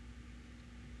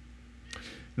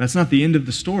 That's not the end of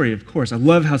the story, of course. I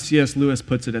love how C.S. Lewis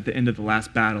puts it at the end of The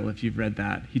Last Battle, if you've read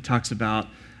that. He talks about,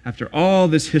 after all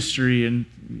this history and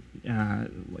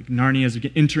like Narnia is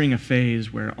entering a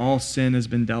phase where all sin has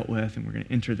been dealt with, and we're going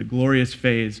to enter the glorious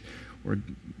phase where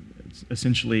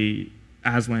essentially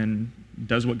Aslan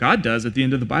does what God does at the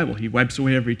end of the Bible. He wipes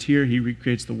away every tear. He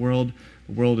recreates the world.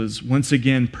 The world is once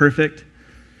again perfect.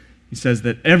 He says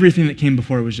that everything that came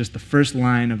before was just the first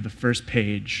line of the first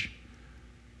page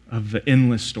of the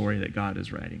endless story that God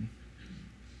is writing.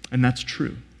 And that's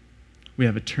true. We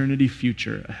have eternity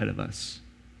future ahead of us.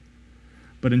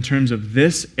 But in terms of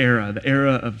this era, the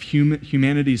era of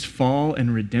humanity's fall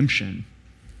and redemption,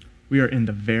 we are in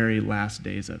the very last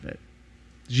days of it.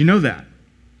 Did you know that?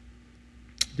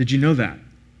 Did you know that?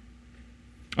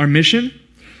 Our mission?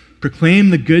 Proclaim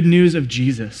the good news of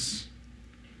Jesus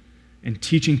and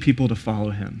teaching people to follow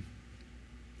him.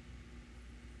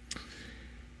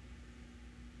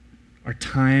 Our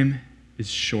time is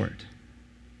short.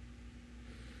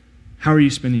 How are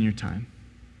you spending your time?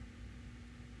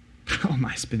 How am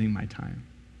I spending my time?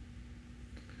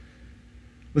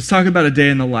 Let's talk about a day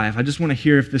in the life. I just want to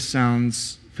hear if this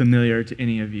sounds familiar to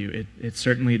any of you. It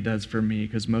certainly does for me,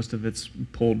 because most of it's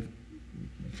pulled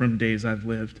from days I've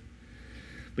lived.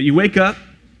 But you wake up,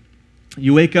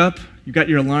 you got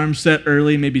your alarm set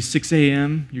early, maybe 6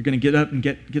 a.m. You're going to get up and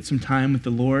get some time with the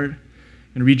Lord.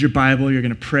 You're going to read your Bible, you're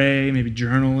going to pray, maybe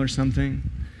journal or something.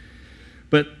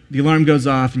 But the alarm goes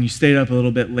off and you stayed up a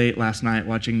little bit late last night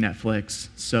watching Netflix,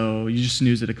 so you just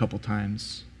snooze it a couple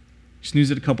times.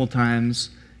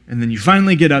 And then you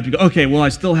finally get up, you go, okay, well, I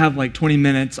still have like 20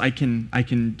 minutes, I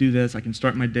can do this, I can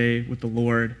start my day with the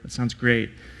Lord, that sounds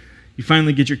great. You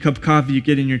finally get your cup of coffee, you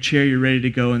get in your chair, you're ready to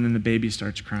go, and then the baby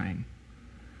starts crying.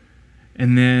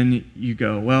 And then you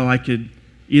go, well, I could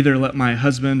either let my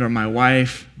husband or my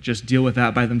wife just deal with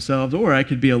that by themselves, or I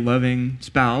could be a loving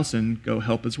spouse and go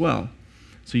help as well.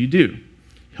 So you do.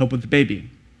 Help with the baby.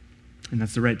 And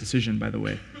that's the right decision, by the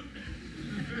way.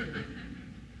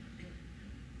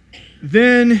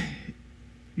 Then,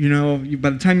 by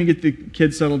the time you get the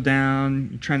kids settled down,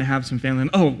 you're trying to have some family, and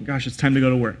oh gosh, it's time to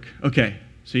go to work. Okay,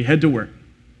 so you head to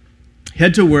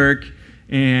work.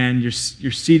 And you're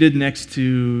seated next to,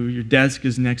 your desk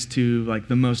is next to like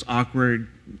the most awkward,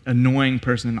 annoying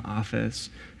person in the office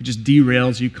who just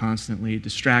derails you constantly,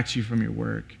 distracts you from your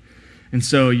work. And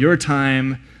so your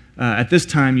time, at this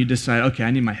time you decide, okay,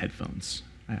 I need my headphones.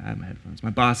 I have my headphones. My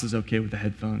boss is okay with the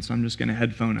headphones, so I'm just going to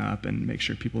headphone up and make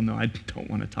sure people know I don't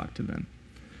want to talk to them.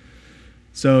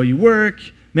 So you work.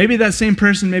 Maybe that same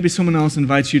person, maybe someone else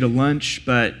invites you to lunch,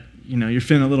 but you're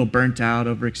feeling a little burnt out,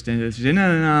 overextended. You say, no,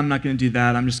 I'm not going to do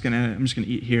that. I'm just going to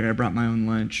eat here. I brought my own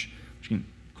lunch. Of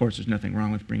course, there's nothing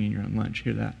wrong with bringing your own lunch.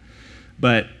 Hear that?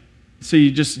 But so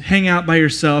you just hang out by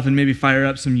yourself and maybe fire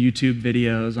up some YouTube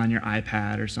videos on your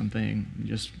iPad or something. And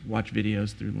just watch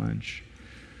videos through lunch.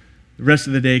 The rest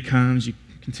of the day comes. You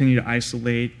continue to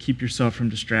isolate, keep yourself from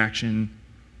distraction,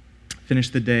 finish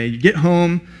the day. You get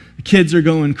home. The kids are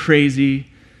going crazy.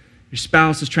 Your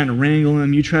spouse is trying to wrangle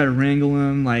them. You try to wrangle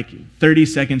them. Like 30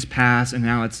 seconds pass, and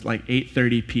now it's like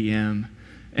 8:30 p.m.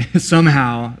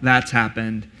 Somehow that's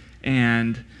happened,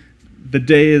 and the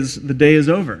day is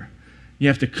over. You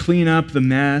have to clean up the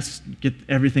mess, get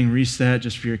everything reset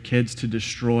just for your kids to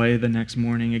destroy the next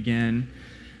morning again.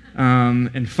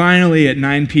 And finally, at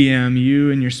 9 p.m.,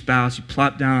 you and your spouse, you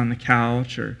plop down on the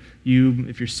couch, or you,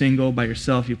 if you're single by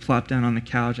yourself, you plop down on the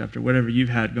couch after whatever you've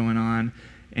had going on,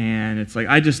 and it's like,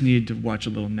 I just need to watch a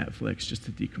little Netflix just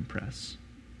to decompress,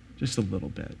 just a little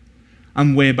bit.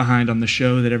 I'm way behind on the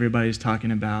show that everybody's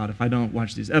talking about. If I don't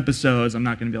watch these episodes, I'm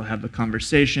not going to be able to have the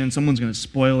conversation. Someone's going to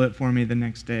spoil it for me the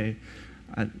next day.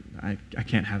 I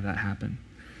can't have that happen.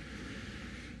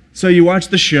 So you watch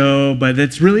the show, but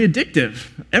it's really addictive.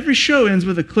 Every show ends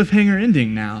with a cliffhanger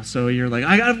ending now. So you're like,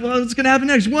 what's going to happen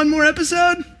next? One more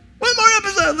episode?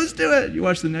 Let's do it. You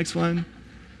watch the next one.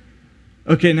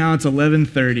 Okay, now it's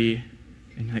 11:30.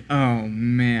 And you're like, oh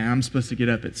man, I'm supposed to get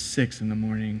up at 6 in the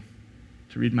morning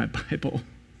to read my Bible.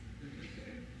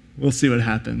 We'll see what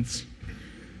happens.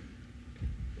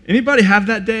 Anybody have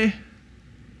that day?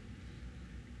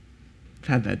 I've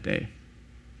had that day.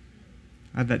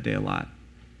 I have that day a lot.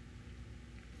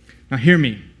 Now hear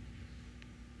me.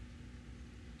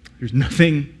 There's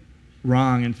nothing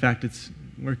wrong. In fact,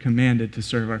 we're commanded to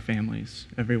serve our families,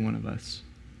 every one of us.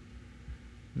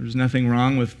 There's nothing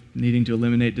wrong with needing to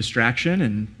eliminate distraction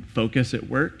and focus at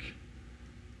work.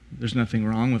 There's nothing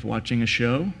wrong with watching a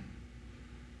show.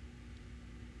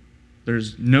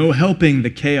 There's no helping the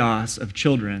chaos of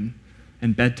children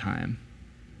and bedtime.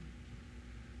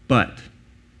 But,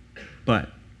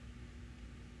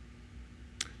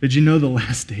 did you know the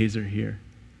last days are here?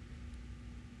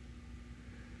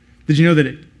 Did you know that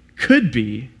it could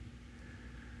be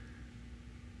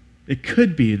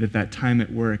that time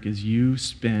at work is you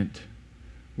spent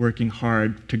working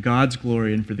hard to God's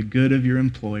glory and for the good of your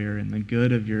employer and the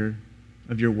good of your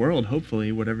world,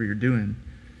 hopefully, whatever you're doing.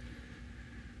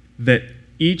 That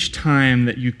each time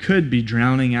that you could be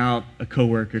drowning out a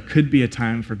coworker could be a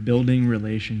time for building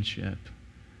relationship,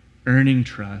 earning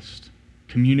trust,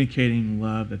 communicating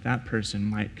love, that person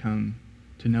might come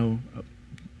to know,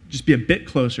 just be a bit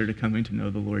closer to coming to know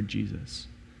the Lord Jesus.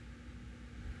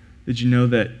 Did you know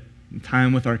that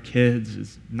time with our kids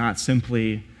is not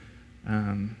simply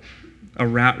a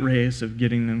rat race of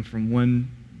getting them from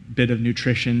one bit of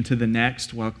nutrition to the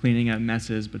next while cleaning up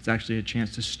messes, but it's actually a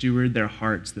chance to steward their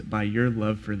hearts that by your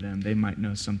love for them, they might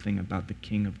know something about the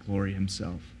King of Glory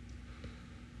himself?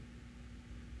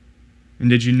 And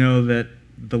did you know that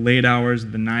the late hours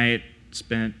of the night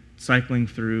spent cycling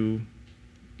through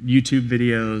YouTube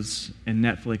videos and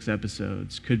Netflix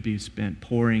episodes could be spent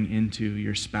pouring into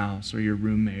your spouse or your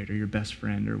roommate or your best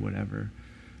friend or whatever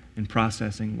and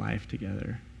processing life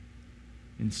together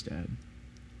instead,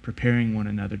 preparing one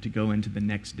another to go into the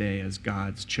next day as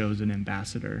God's chosen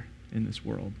ambassador in this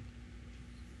world?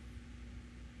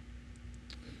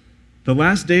 The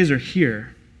last days are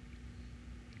here.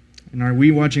 And are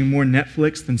we watching more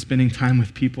Netflix than spending time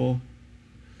with people?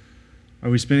 Are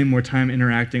we spending more time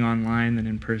interacting online than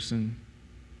in person?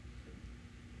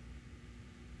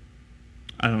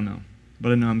 I don't know.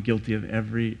 But I know I'm guilty of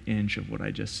every inch of what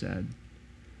I just said.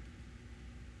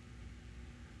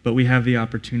 But we have the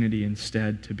opportunity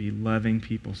instead to be loving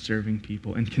people, serving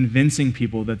people, and convincing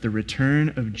people that the return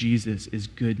of Jesus is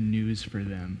good news for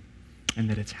them and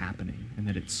that it's happening and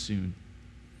that it's soon.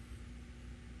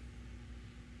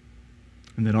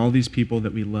 And that all these people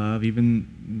that we love,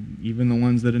 even the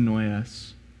ones that annoy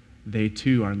us, they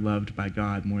too are loved by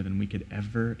God more than we could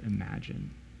ever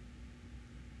imagine.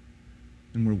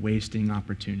 And we're wasting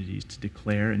opportunities to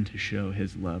declare and to show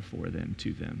his love for them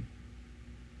to them.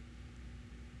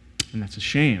 And that's a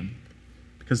shame,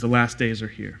 because the last days are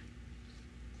here.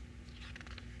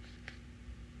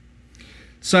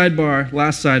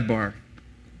 Last sidebar.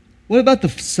 What about the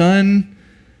sun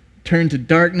turned to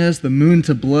darkness, the moon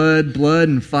to blood, blood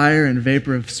and fire and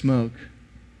vapor of smoke?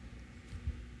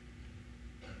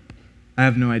 I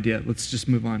have no idea. Let's just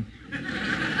move on.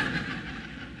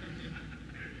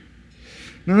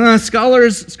 No,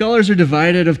 scholars are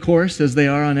divided, of course, as they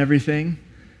are on everything.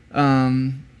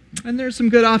 And there's some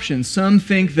good options. Some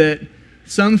think that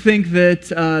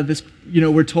this,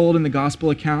 we're told in the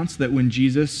gospel accounts that when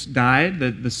Jesus died,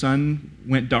 that the sun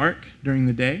went dark during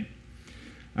the day.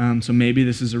 So maybe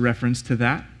this is a reference to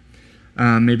that.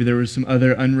 Maybe there was some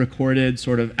other unrecorded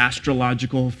sort of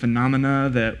astrological phenomena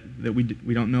that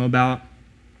we don't know about.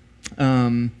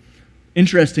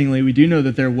 Interestingly, we do know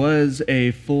that there was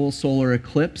a full solar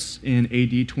eclipse in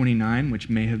AD 29, which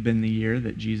may have been the year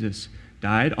that Jesus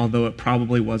died, although it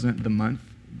probably wasn't the month.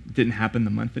 It didn't happen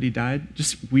the month that he died.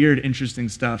 Just weird, interesting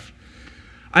stuff.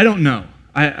 I don't know.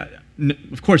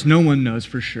 Of course, no one knows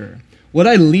for sure. What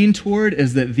I lean toward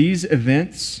is that these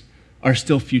events are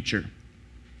still future.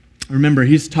 Remember,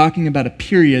 he's talking about a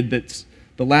period that's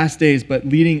the last days, but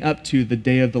leading up to the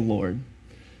day of the Lord.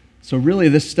 So really,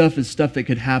 this stuff is stuff that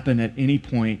could happen at any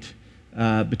point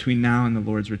between now and the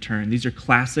Lord's return. These are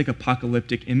classic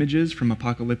apocalyptic images from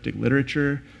apocalyptic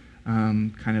literature,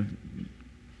 kind of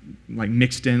like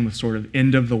mixed in with sort of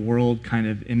end of the world kind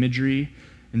of imagery.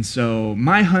 And so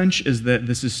my hunch is that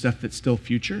this is stuff that's still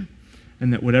future,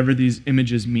 and that whatever these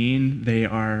images mean, they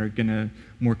are going to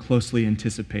more closely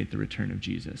anticipate the return of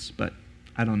Jesus. But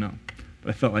I don't know.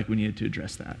 But I felt like we needed to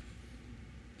address that.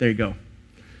 There you go.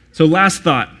 So last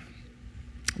thought,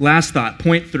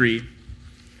 point 3,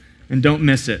 and don't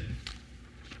miss it.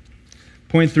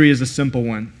 Point 3 is a simple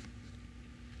one.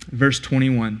 Verse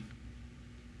 21.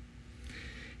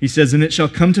 He says, "And it shall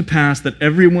come to pass that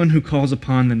everyone who calls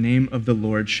upon the name of the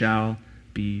Lord shall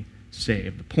be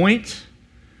saved." The point?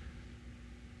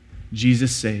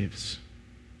 Jesus saves.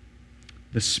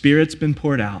 The Spirit's been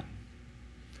poured out.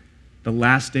 The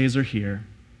last days are here.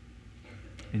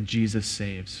 And Jesus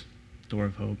saves. Door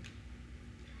of hope.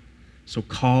 So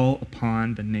call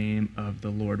upon the name of the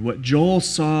Lord. What Joel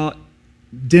saw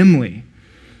dimly,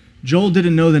 Joel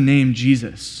didn't know the name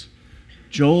Jesus.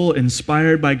 Joel,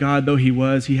 inspired by God though he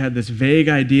was, he had this vague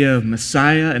idea of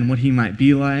Messiah and what he might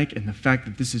be like, and the fact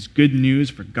that this is good news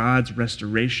for God's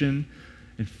restoration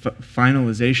and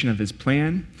finalization of his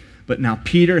plan. But now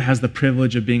Peter has the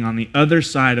privilege of being on the other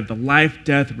side of the life,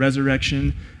 death,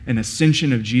 resurrection, and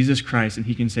ascension of Jesus Christ, and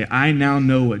he can say, I now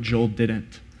know what Joel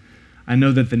didn't. I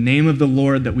know that the name of the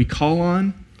Lord that we call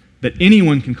on, that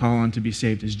anyone can call on to be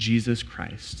saved, is Jesus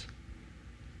Christ.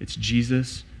 It's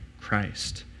Jesus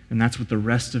Christ. And that's what the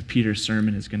rest of Peter's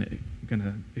sermon is going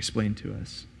to explain to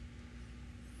us.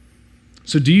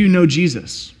 So do you know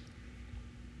Jesus?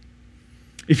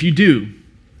 If you do,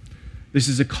 this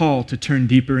is a call to turn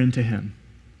deeper into him.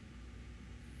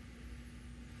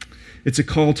 It's a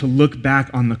call to look back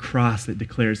on the cross that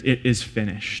declares it is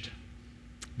finished,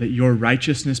 that your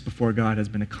righteousness before God has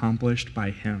been accomplished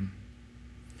by him.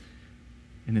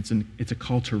 And it's a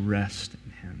call to rest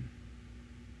in him.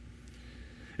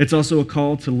 It's also a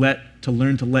call to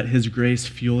learn to let his grace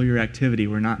fuel your activity.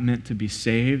 We're not meant to be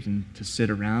saved and to sit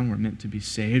around. We're meant to be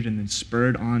saved and then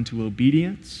spurred on to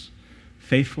obedience,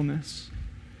 faithfulness,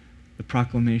 the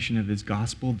proclamation of his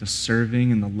gospel, the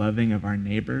serving and the loving of our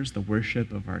neighbors, the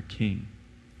worship of our King.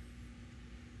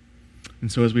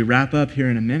 And so as we wrap up here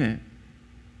in a minute,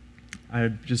 I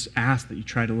just ask that you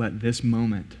try to let this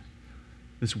moment,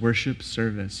 this worship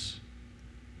service,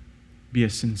 be a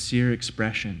sincere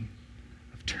expression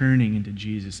of turning into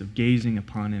Jesus, of gazing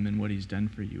upon him and what he's done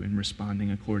for you and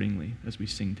responding accordingly as we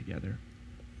sing together.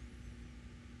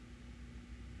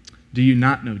 Do you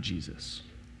not know Jesus?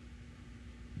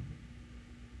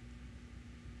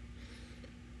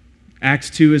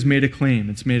 Acts 2 has made a claim.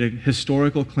 It's made a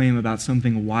historical claim about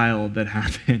something wild that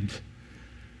happened.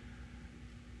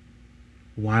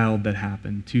 Wild that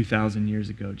happened 2,000 years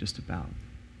ago, just about.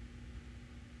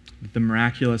 That the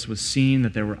miraculous was seen,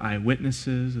 that there were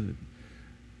eyewitnesses,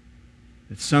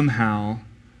 that somehow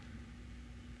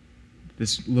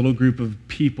this little group of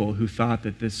people who thought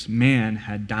that this man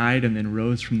had died and then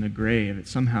rose from the grave, it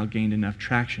somehow gained enough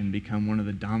traction to become one of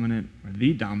the dominant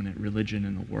religion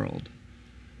in the world.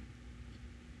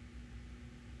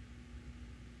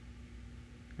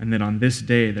 And that on this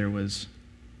day there was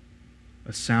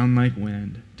a sound like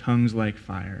wind, tongues like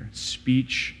fire,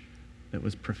 speech that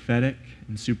was prophetic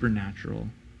and supernatural,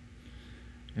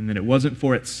 and that it wasn't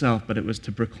for itself, but it was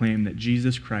to proclaim that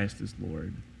Jesus Christ is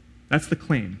Lord. That's the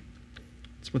claim.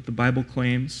 It's what the Bible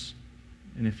claims,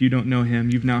 and if you don't know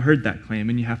him, you've now heard that claim,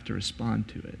 and you have to respond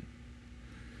to it.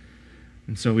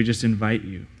 And so we just invite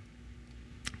you.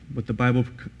 What the Bible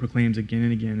proclaims again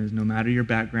and again is no matter your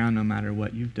background, no matter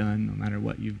what you've done, no matter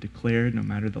what you've declared, no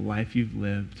matter the life you've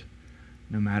lived,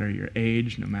 no matter your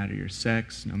age, no matter your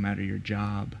sex, no matter your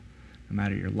job, no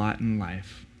matter your lot in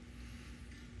life,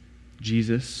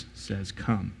 Jesus says,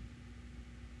 come.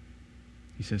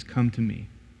 He says, come to me,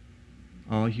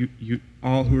 all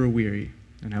who are weary,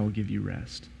 and I will give you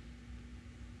rest.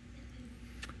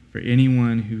 For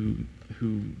anyone who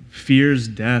fears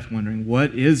death, wondering,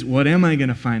 what am I going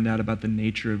to find out about the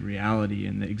nature of reality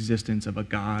and the existence of a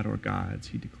God or gods,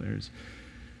 he declares.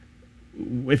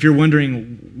 If you're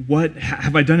wondering,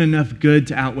 have I done enough good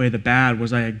to outweigh the bad?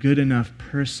 Was I a good enough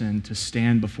person to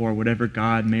stand before whatever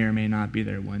God may or may not be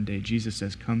there one day? Jesus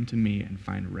says, come to me and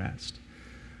find rest.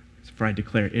 For I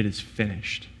declare it is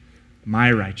finished.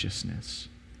 My righteousness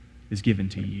is given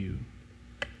to you.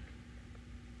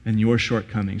 And your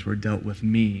shortcomings were dealt with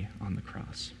me on the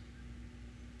cross.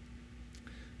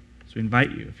 So we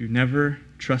invite you, if you've never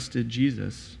trusted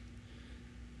Jesus,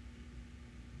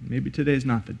 maybe today's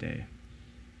not the day.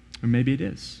 Or maybe it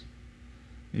is.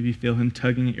 Maybe you feel him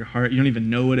tugging at your heart. You don't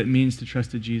even know what it means to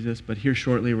trust in Jesus, but here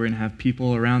shortly we're going to have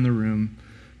people around the room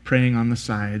praying on the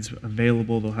sides,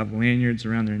 available. They'll have lanyards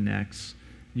around their necks.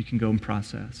 You can go and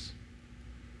process.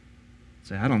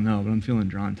 Say, I don't know, but I'm feeling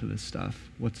drawn to this stuff.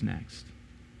 What's next?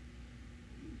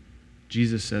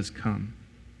 Jesus says, come.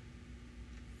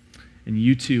 And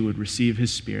you too would receive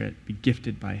his Spirit, be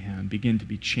gifted by him, begin to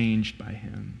be changed by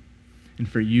him. And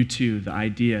for you too, the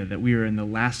idea that we are in the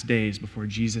last days before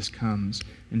Jesus comes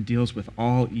and deals with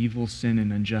all evil, sin,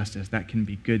 and injustice, that can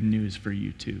be good news for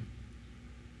you too.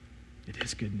 It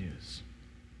is good news.